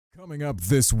Coming up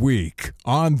this week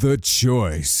on The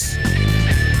Choice.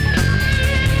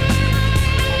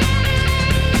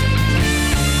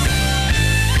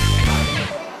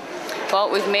 Well,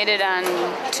 we've made it on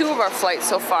 2 of our flights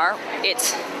so far.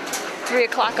 It's 3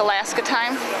 o'clock Alaska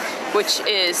time, which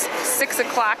is 6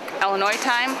 o'clock Illinois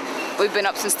time. We've been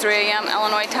up since 3 a.m.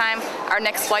 Illinois time. Our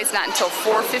next flight's not until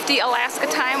 4:50 Alaska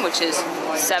time, which is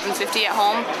 7:50 at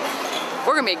home.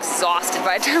 We're gonna be exhausted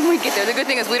by the time we get there. The good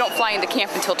thing is we don't fly into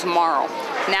camp until tomorrow.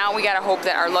 Now we gotta hope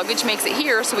that our luggage makes it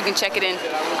here so we can check it in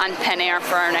on Penn Air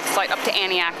for our next flight up to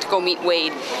Antioch to go meet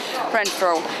Wade,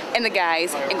 Renfro, and the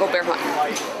guys and go bear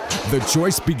hunting. The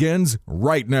Choice begins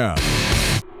right now.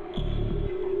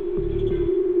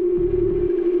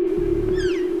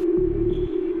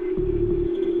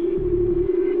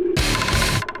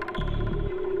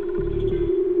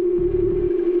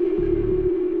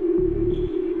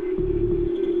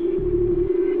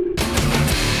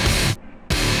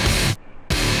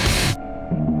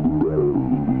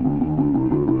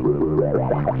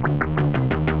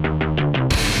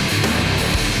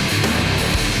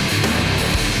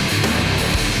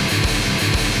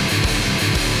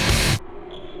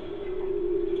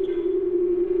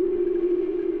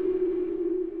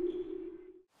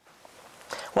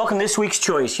 Welcome to this week's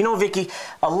Choice. You know, Vicki,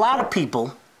 a lot of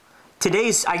people,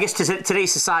 today's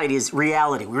society is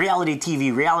reality. Reality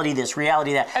TV, reality this,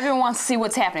 reality that. Everyone wants to see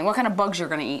what's happening, what kind of bugs you're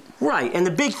gonna eat. Right, and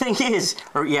the big thing is,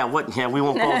 we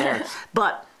won't go there.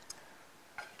 But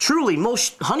truly,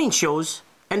 most hunting shows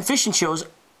and fishing shows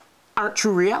aren't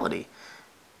true reality.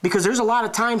 Because there's a lot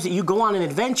of times that you go on an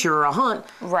adventure or a hunt,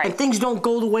 and things don't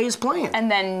go the way it's planned. And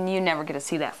then you never get to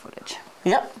see that footage.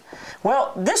 Yep.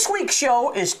 Well, this week's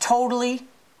show is totally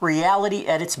reality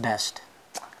at its best.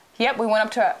 Yep, we went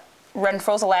up to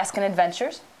Renfro's Alaskan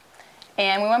Adventures,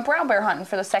 and we went brown bear hunting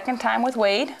for the 2nd time with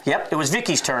Wade. Yep, it was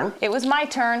Vicky's turn. It was my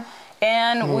turn,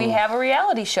 and we have a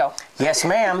reality show. Yes,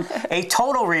 ma'am, a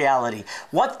total reality.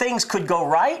 What things could go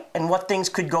right and what things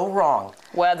could go wrong.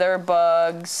 Weather,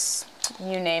 bugs,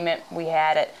 you name it, we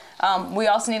had it. We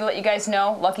also need to let you guys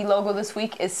know, lucky logo this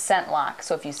week is Scent Lock.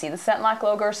 So if you see the Scent Lock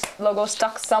logo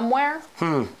stuck somewhere,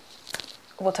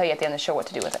 we'll tell you at the end of the show what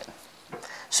to do with it.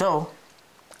 So,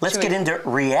 let's get into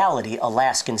reality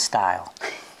Alaskan style.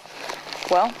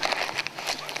 Well,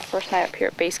 first night up here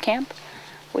at base camp,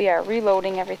 we are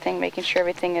reloading everything, making sure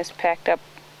everything is packed up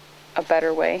a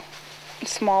better way.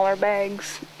 Smaller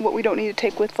bags, what we don't need to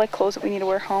take with, like clothes that we need to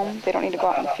wear home. They don't need to go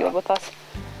out in the field with us.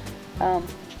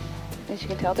 As you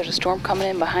can tell, there's a storm coming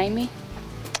in behind me.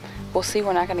 We'll see.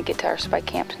 We're not going to get to our spike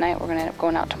camp tonight. We're going to end up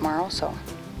going out tomorrow, so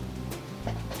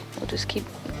we'll just keep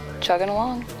chugging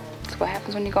along. That's what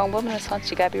happens when you go on wilderness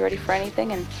hunts. You got to be ready for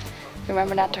anything, and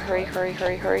remember not to hurry, hurry,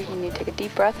 hurry, hurry. You need to take a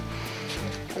deep breath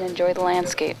and enjoy the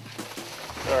landscape.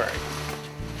 All right.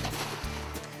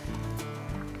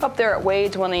 Up there at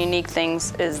Wade's, one of the unique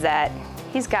things is that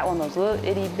he's got one of those little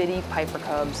itty-bitty Piper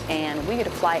Cubs, and we get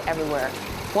to fly everywhere.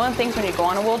 One of the things when you go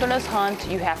on a wilderness hunt,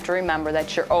 you have to remember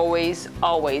that you're always,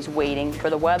 always waiting for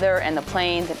the weather and the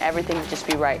planes and everything to just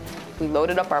be right. We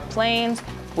loaded up our planes,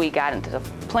 we got into the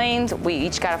planes, we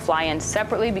each got to fly in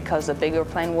separately because the bigger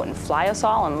plane wouldn't fly us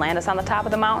all and land us on the top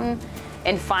of the mountain.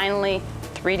 And finally,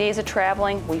 3 days of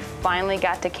traveling, we finally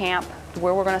got to camp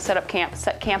where we're going to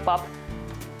set camp up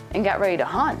and got ready to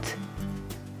hunt.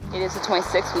 It is the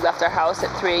 26th, we left our house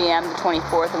at 3 a.m. the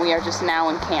 24th, and we are just now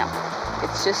in camp.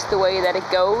 It's just the way that it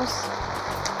goes.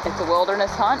 It's a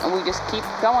wilderness hunt, and we just keep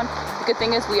going. The good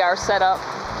thing is we are set up,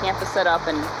 camp is set up,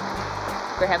 and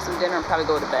we're gonna have some dinner and probably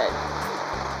go to bed.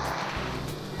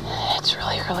 It's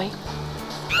really early,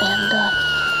 and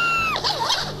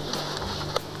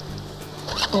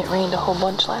it rained a whole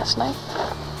bunch last night.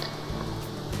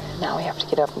 Now we have to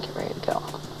get up and get ready to go.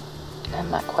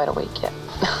 I'm not quite awake yet.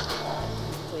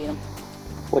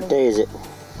 What day is it?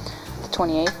 The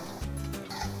 28th.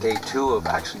 Day 2 of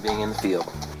actually being in the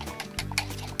field.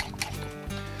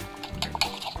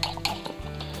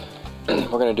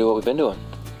 We're gonna do what we've been doing.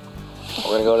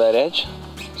 We're gonna go to that edge,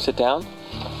 sit down,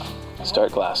 and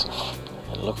start glassing,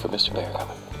 and look for Mr. Bear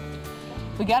coming.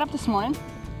 We got up this morning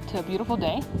to a beautiful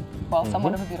day. Well,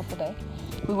 somewhat of a beautiful day.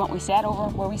 We sat over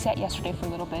where we sat yesterday for a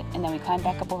little bit, and then we climbed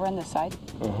back up over on this side.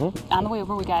 On the way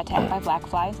over, we got attacked by black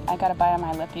flies. I got a bite on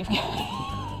my lip.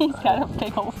 He's got a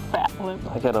big old fat lip.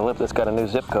 I got a lip that's got a new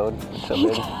zip code. So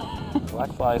big.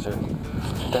 Black flies are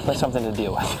definitely something to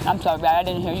deal with. I'm sorry, Brad, I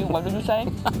didn't hear you. What did you say?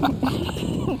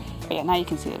 Yeah, now you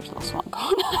can see there's a little swamp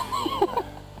going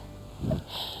on.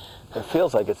 It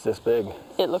feels like it's this big.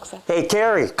 It looks like. Hey,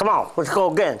 Terry, come on. Let's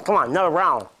go again. Come on, another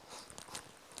round.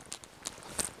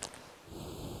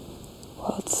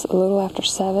 Well, it's a little after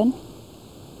 7.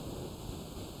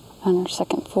 on our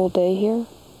second full day here.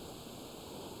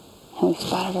 And we've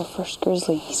spotted our first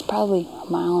grizzly. He's probably 1.5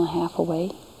 miles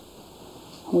away.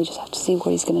 And we just have to see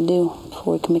what he's going to do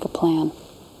before we can make a plan.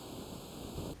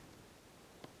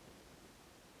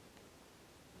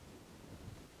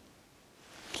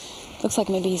 Looks like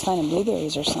maybe he's finding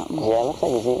blueberries or something. Yeah, it looks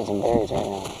like he's eating some berries right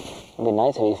now. It'd be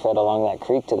nice if he fed along that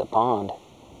creek to the pond.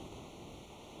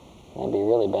 That'd be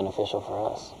really beneficial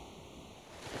for us.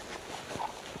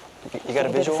 You got a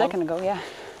visual? A second ago, yeah.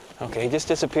 Okay, he just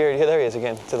disappeared. Here, there he is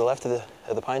again, to the left of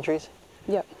the pine trees.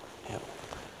 Yep. Yep.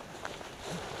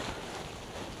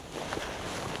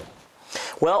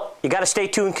 Well, you got to stay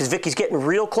tuned because Vicky's getting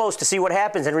real close to see what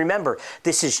happens. And remember,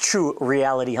 this is true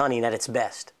reality hunting at its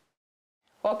best.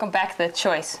 Welcome back to The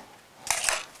Choice.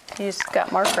 You just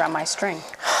got marker on my string.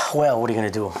 Well, what are you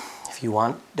going to do? If you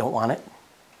don't want it,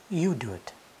 you do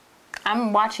it.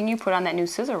 I'm watching you put on that new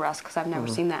scissor rest because I've never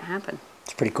seen that happen.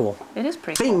 It's pretty cool. It is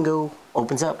pretty Bingo. cool.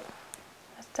 Opens up.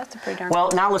 That's a pretty darn Well,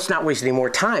 cool. now let's not waste any more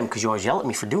time because you always yell at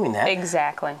me for doing that.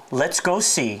 Exactly. Let's go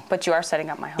see But you are setting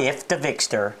up my hunt. if the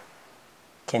Vikster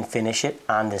can finish it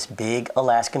on this big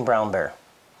Alaskan brown bear.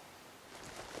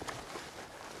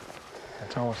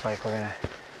 It's almost like we're gonna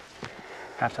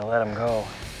have to let him go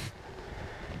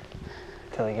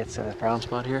until he gets to this brown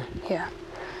spot here. Yeah.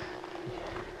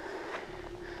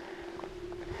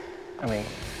 I mean,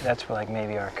 that's like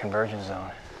maybe our conversion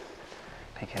zone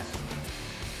because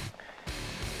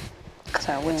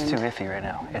Our wind. it's too iffy right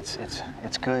now. It's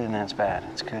good and then it's bad.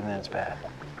 It's good and then it's bad.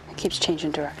 It keeps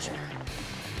changing direction.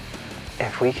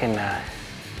 If we can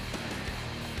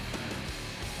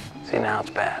see, now it's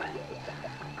bad.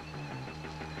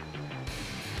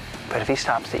 But if he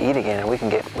stops to eat again and we can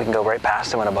go right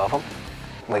past him and above him,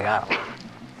 we got him.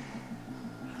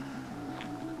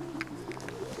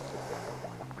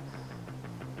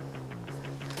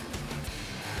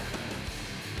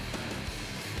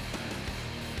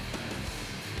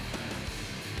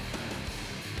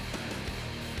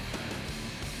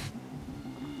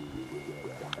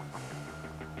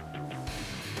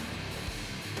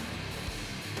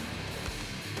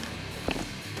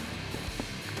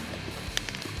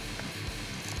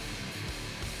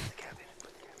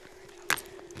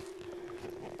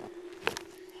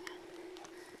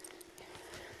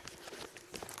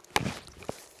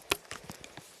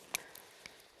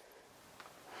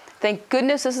 Thank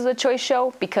goodness this is a choice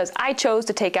show because I chose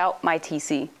to take out my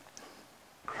TC.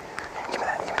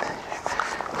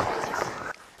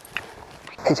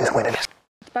 He just went in. It's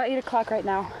about 8 o'clock right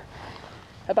now.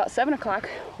 About 7 o'clock,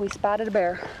 we spotted a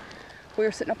bear. We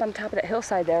were sitting up on top of that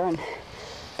hillside there and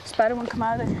spotted one come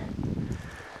out of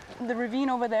the ravine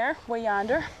over there, way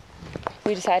yonder.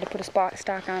 We decided to put a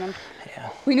stock on him. Yeah.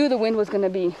 We knew the wind was going to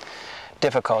be,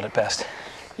 Difficult at best.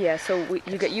 yeah, so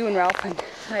you and Ralph, and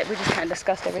we just kind of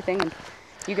discussed everything, and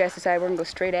you guys decided we're going to go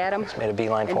straight at him. Just made a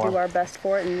beeline and for him. do our best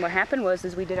for it. And what happened was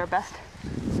we did our best.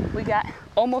 We got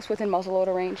almost within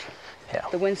muzzleloader range. Yeah.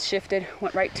 The winds shifted,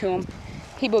 went right to him.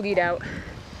 He boogied out.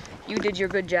 You did your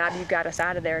good job. You got us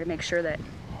out of there to make sure that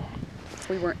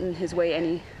we weren't in his way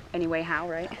any way how,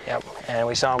 right? Yep. And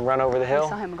we saw him run over the hill. We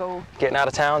saw him go, Getting out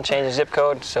of town, change his zip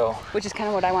code, so. which is kind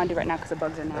of what I want to do right now because the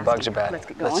bugs are nasty. The bugs are bad. Let's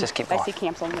get going. Let's just keep going. I see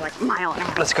camps only like a mile and a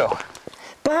half. Let's go.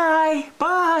 Bye.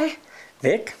 Bye.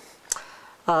 Vic,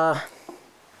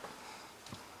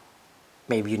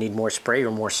 maybe you need more spray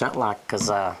or more scent lock because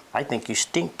I think you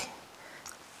stink.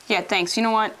 Yeah, thanks. You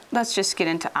know what? Let's just get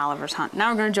into Oliver's hunt.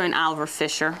 Now we're going to join Oliver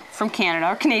Fisher from Canada,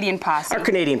 our Canadian posse. Our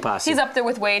Canadian posse. He's up there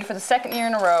with Wade for the 2nd year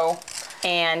in a row,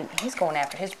 and he's going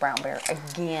after his brown bear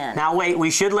again. Now wait,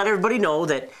 we should let everybody know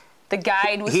that The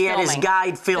guide was he filming. had his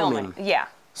guide film him. Yeah.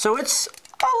 So it's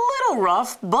a little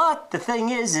rough, but the thing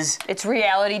is It's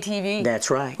reality TV. that's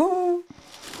right.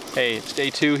 Hey, it's day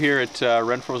 2 here at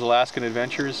Renfro's Alaskan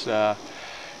Adventures.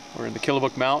 We're in the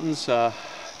Killabuk Mountains.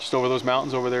 Just over those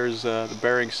mountains over there is the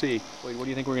Bering Sea. Wade, what do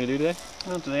you think we're going to do today?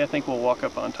 Well, today I think we'll walk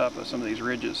up on top of some of these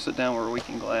ridges, sit down where we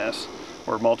can glass,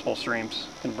 where multiple streams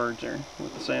converge there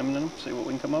with the salmon in them, see what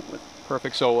we can come up with.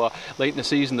 Perfect. So late in the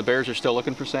season, the bears are still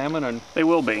looking for salmon, and They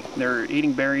will be. They're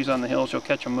eating berries on the hills. You'll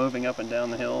catch them moving up and down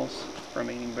the hills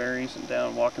from eating berries and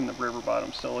down walking the river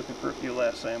bottom, still looking for a few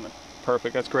last salmon.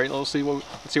 perfect. That's great. Let's see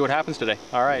what happens today.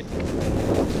 All right.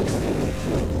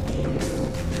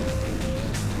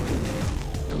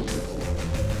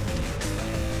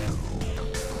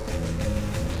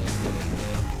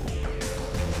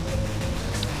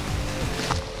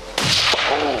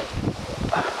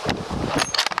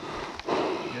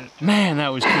 Man,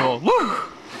 that was cool.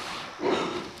 Woo!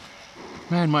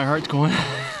 Man, my heart's going.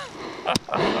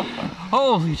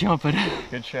 Holy jumping.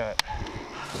 Good shot.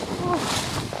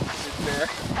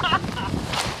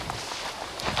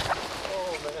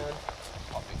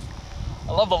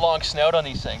 love the long snout on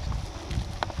these things.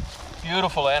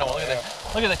 Beautiful animal.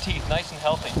 Look at the teeth, nice and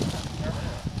healthy.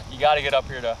 You got to get up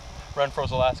here to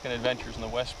Renfro's Alaskan Adventures in the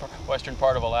western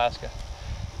part of Alaska.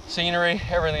 Scenery,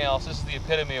 everything else. This is the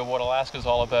epitome of what Alaska's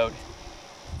all about.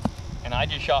 And I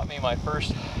just shot me my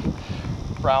first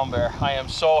brown bear. I am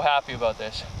so happy about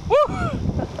this. Woo!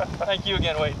 Thank you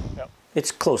again, Wade. Yep.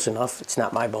 It's close enough. It's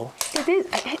not my bow. It is.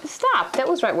 Stop. That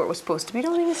was right where it was supposed to be.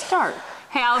 Don't even start.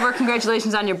 Hey, Oliver,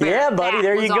 congratulations on your bear. Yeah, buddy. That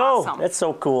there you go. awesome. That's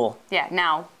so cool. Yeah.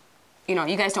 Now, you know,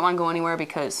 you guys don't want to go anywhere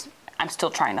because I'm still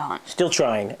trying to hunt. Still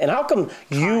trying. And how come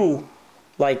you,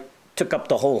 like, took up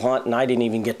the whole hunt and I didn't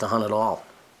even get to hunt at all?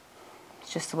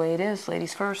 It's just the way it is.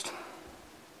 Ladies first.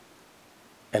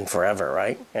 And forever,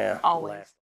 right? Yeah. Always.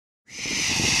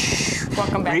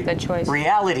 Welcome back to The Choice.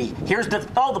 Reality. Here's the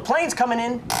plane's coming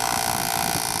in.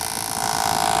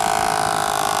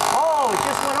 Oh, it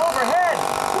just went overhead.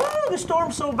 Woo, the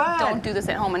storm's so bad. Don't do this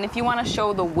at home. And if you want to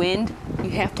show the wind,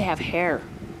 you have to have hair.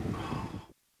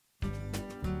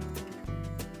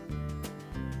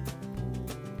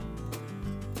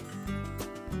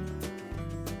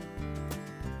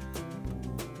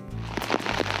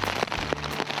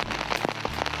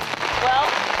 Well,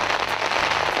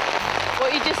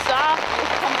 what you just saw was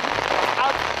coming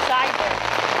outside there.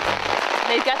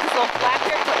 They've got this little flap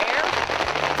here for air.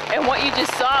 And what you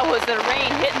just saw was the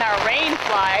rain hitting our rain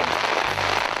fly.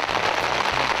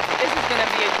 This is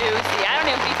gonna be a doozy. I don't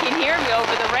know if you can hear me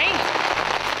over the rain.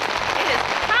 It is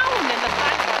pounding the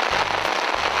platform.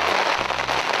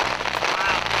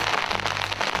 Wow.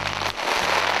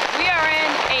 We are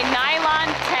in a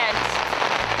nylon tent.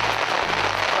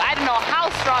 I don't know how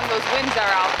strong those winds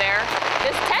are out there.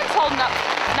 This tent's holding up,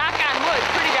 knock on wood,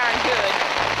 pretty darn good.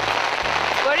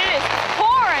 But it is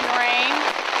pouring rain.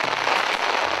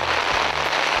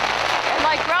 And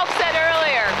like Ralph said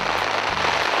earlier,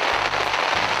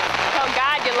 tell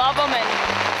God you love him and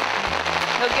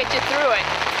he'll get you through it.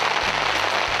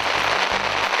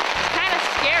 It's kind of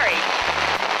scary.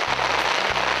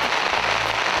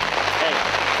 Hey.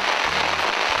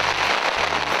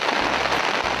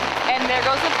 And there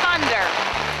goes the thunder.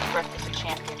 Breakfast of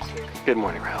Champions here. Good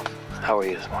morning, Ralph. How are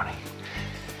you this morning?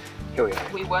 Here we are.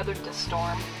 We weathered the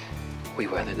storm. We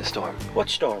weathered the storm. What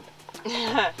storm?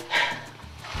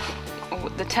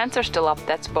 The tents are still up,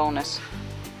 that's bonus.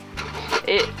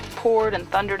 It poured and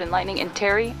thundered and lightning, and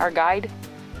Terry, our guide,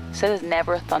 says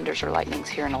never thunders or lightnings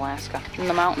here in Alaska, in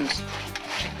the mountains.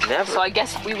 Never. So I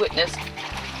guess we witnessed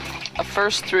a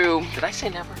first through Did I say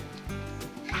never?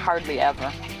 hardly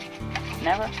ever.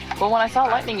 Never? Well, when I saw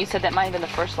lightning, you said that might have been the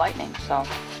first lightning, so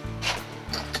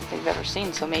we've ever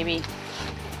seen, so maybe.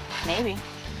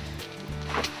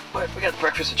 What, we got the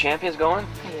Breakfast of Champions going?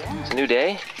 Yeah. It's a new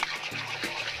day.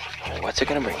 What's it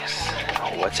gonna bring us?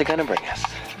 What's it gonna bring us?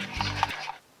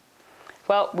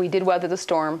 Well, we did weather the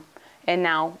storm, and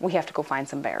now we have to go find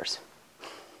some bears.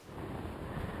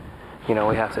 You know,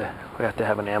 we have to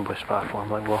have an ambush spot for them.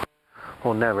 Like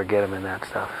we'll never get them in that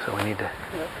stuff. So we need to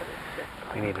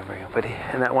bring them. But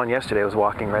and that one yesterday was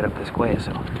walking right up this way.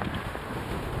 So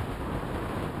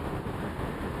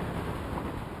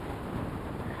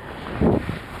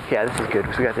yeah, this is good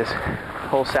because we got this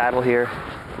whole saddle here,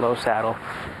 low saddle.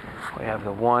 We have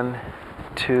the 1,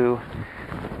 2.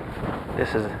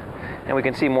 This is, and we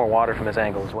can see more water from this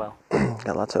angle as well.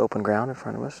 Got lots of open ground in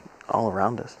front of us, all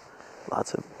around us.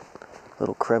 Lots of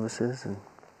little crevices and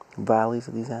valleys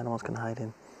that these animals can hide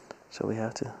in. So we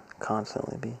have to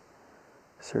constantly be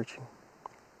searching.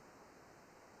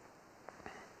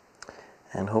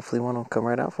 And hopefully one will come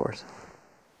right out for us.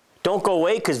 Don't go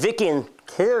away, because Vicky and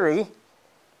Carrie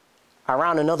are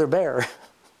around another bear.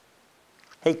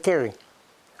 Hey, Carrie.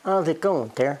 How's it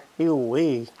going, Terry? You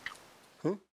wee.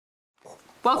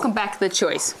 Welcome back to The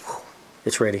Choice.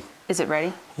 It's ready. Is it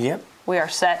ready? Yep. We are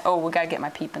set. Oh, we gotta get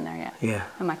my peep in there yet. Yeah.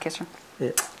 And my kisser.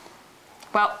 Yeah.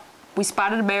 Well, we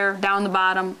spotted a bear down the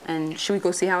bottom, and should we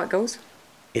go see how it goes?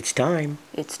 It's time.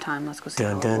 It's time. Let's go see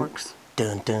Dun how dun. it works.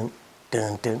 Dun dun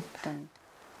dun dun. Dun.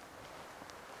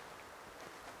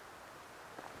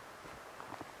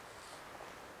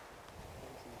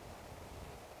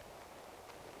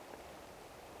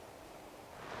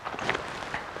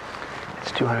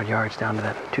 It's 200 yards down to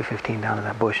that, 215 down to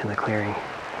that bush in the clearing.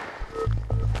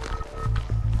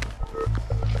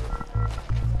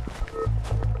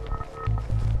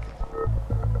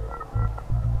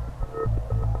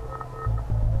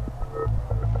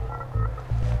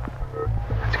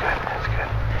 That's good, that's good.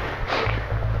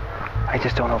 I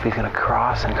just don't know if he's gonna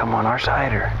cross and come on our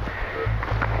side or...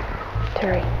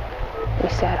 Terry, we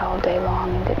sat all day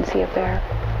long and didn't see a bear.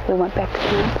 We went back to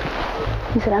camp.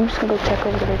 He said, I'm just gonna go check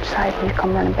over the ridge side and you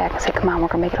come running back and say, come on, we're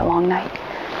gonna make it a long night.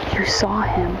 you saw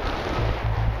him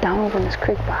down over in this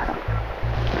creek bottom.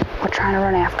 We're trying to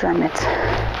run after him.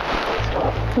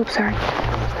 Oops, sorry.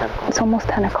 It's almost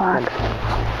 10 o'clock.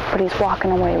 But he's walking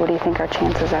away. What do you think our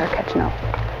chances are catching up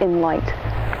in light?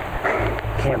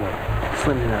 Camera.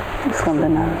 Slim enough. Slim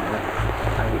enough.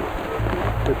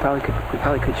 We probably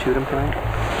could shoot him tonight.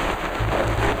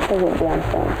 It wouldn't be on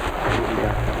film.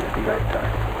 It'd be right dark.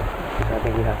 So I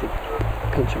think we'd have to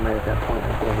pinch him right at that point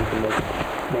before we can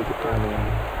make it down the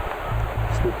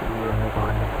sneak in and move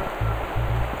on.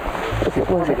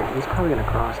 He's probably going to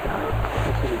cross down it.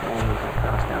 He's going to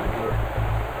cross down here.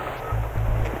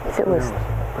 If it was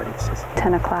but it's just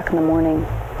 10 o'clock in the morning,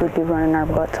 we'd be running our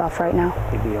butts off right now.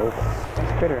 He'd be over.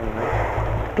 Nice critter anyway.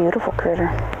 Beautiful critter.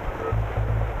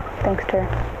 Thanks, Terry.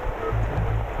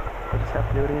 We'll just have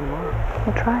to do it again tomorrow.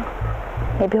 We'll try.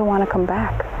 Maybe he'll want to come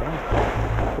back.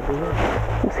 Yeah. Could be good.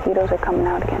 Mosquitoes are coming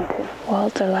out again, too. Well,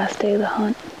 it's our last day of the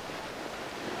hunt.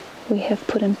 We have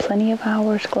put in plenty of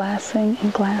hours glassing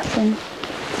and glassing.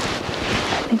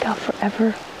 I think I'll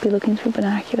forever be looking through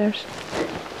binoculars.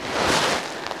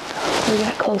 We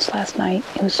got close last night.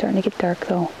 It was starting to get dark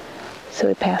though. So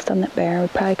we passed on that bear. We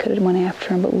probably could have went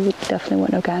after him, but we definitely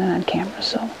wouldn't have gotten it on camera.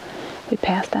 So we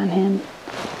passed on him.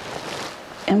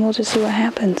 And we'll just see what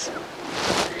happens.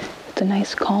 It's a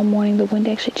nice calm morning. The wind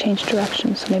actually changed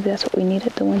direction, so maybe that's what we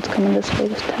needed. The wind's coming this way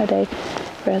today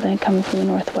rather than coming from the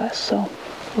northwest. So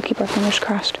we'll keep our fingers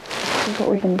crossed. This is what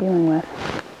we've been dealing with.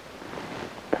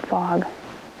 The fog.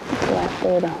 It's the last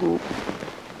day of the hunt.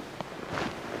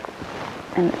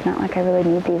 And it's not like I really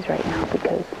need these right now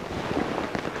because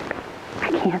I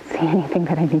can't see anything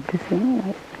that I need to see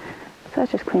anyways. So I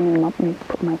was just cleaning them up and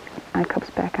put my eye cups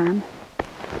back on.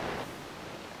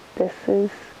 This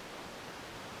is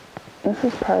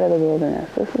part of the wilderness.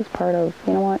 This is part of,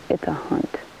 you know what, it's a hunt.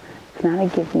 It's not a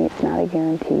give me, it's not a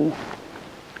guarantee.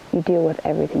 You deal with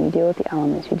everything. You deal with the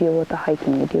elements. You deal with the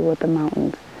hiking. You deal with the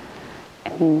mountains.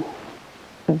 I mean,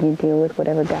 you deal with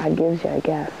whatever God gives you, I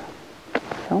guess.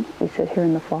 So we sit here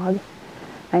in the fog.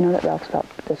 I know that Ralph's felt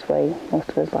this way most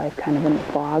of his life, kind of in the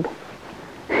fog.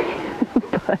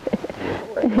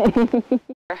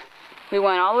 We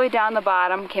went all the way down the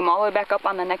bottom, came all the way back up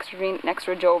on the next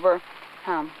ridge over.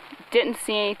 Didn't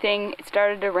see anything. It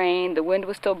started to rain. The wind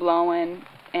was still blowing,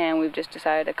 and we've just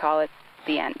decided to call it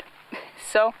the end.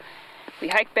 So we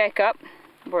hiked back up.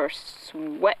 We're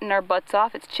sweating our butts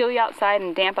off. It's chilly outside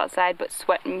and damp outside, but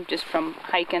sweating just from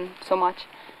hiking so much.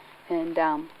 And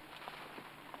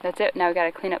that's it. Now we got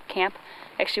to clean up camp.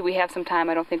 Actually, we have some time.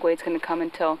 I don't think Wade's going to come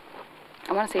until,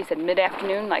 I want to say he said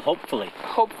mid-afternoon. Like Hopefully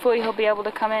he'll be able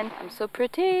to come in. I'm so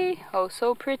pretty. Oh,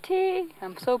 so pretty.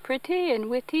 I'm so pretty and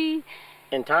witty.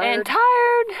 and tired. And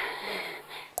tired.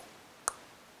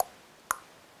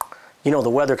 You know, the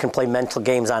weather can play mental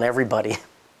games on everybody.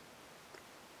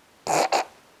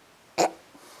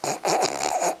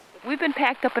 We've been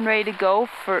packed up and ready to go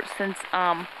since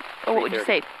what would you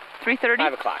say, 3:30?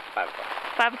 5 o'clock.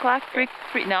 5 o'clock? 3?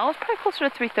 No, it's probably closer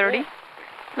to 3:30. Yeah.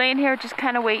 Laying here just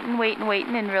kind of waiting,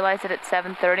 and realize that it's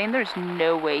 7:30 and there's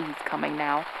no way he's coming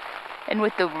now. And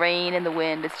with the rain and the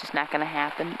wind, it's just not going to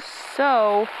happen.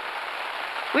 So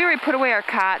we already put away our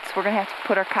cots. We're going to have to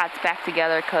put our cots back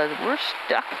together because we're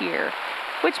stuck here.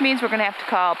 Which means we're going to have to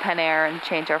call Pen Air and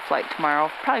change our flight tomorrow,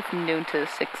 probably from noon to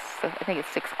 6, I think it's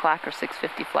 6 o'clock or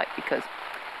 6:50 flight, because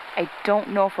I don't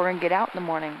know if we're going to get out in the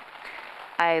morning.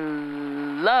 I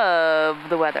love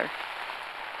the weather.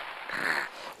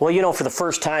 Well, you know, for the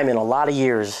first time in a lot of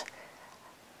years,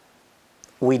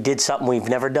 we did something we've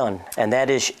never done, and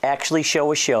that is actually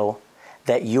show a show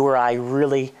that you or I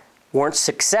really weren't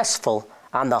successful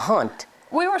on the hunt.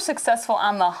 We were successful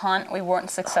on the hunt. We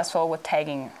weren't successful with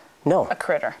tagging a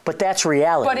critter. But that's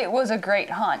reality. But it was a great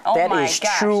hunt. Oh that my is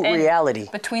gosh. true And reality.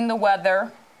 between the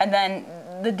weather and then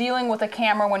the dealing with a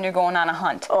camera when you're going on a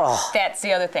hunt. Oh. That's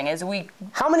the other thing, is we...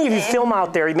 How many of you film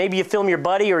out there? Maybe you film your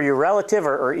buddy or your relative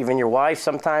or even your wife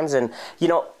sometimes, and you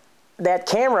know, that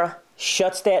camera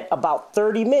shuts that about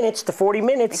 30 minutes to 40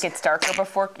 minutes. It gets darker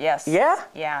before, yes. Yeah?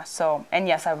 Yeah, so, and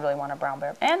yes, I really want a brown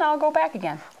bear. And I'll go back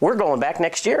again. We're going back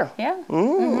next year. Yeah.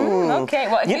 Okay,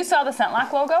 well, if you saw the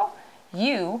ScentLock logo,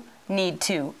 you need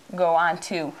to go on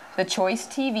to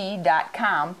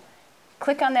thechoicetv.com,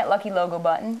 click on that lucky logo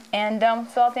button, and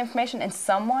fill out the information, and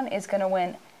someone is going to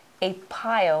win a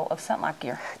pile of ScentLock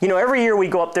gear. You know, every year we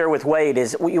go up there with Wade,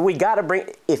 we got to bring,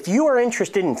 if you are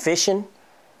interested in fishing,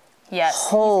 yes,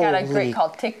 he's got a great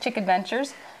called Chick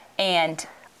Adventures, and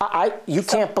you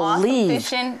can't believe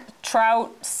fishing,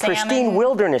 trout, salmon, pristine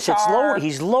wilderness. char, it's loaded.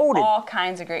 He's loaded. All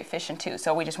kinds of great fishing too.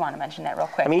 So we just want to mention that real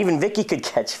quick. I mean, even Vicky could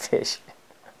catch fish.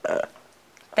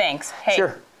 Thanks. Hey.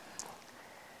 Sure.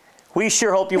 We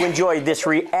sure hope you enjoyed this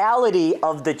reality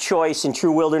of the choice in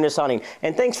true wilderness hunting.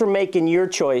 And thanks for making your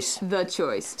choice The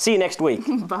choice. See you next week.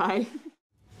 Bye.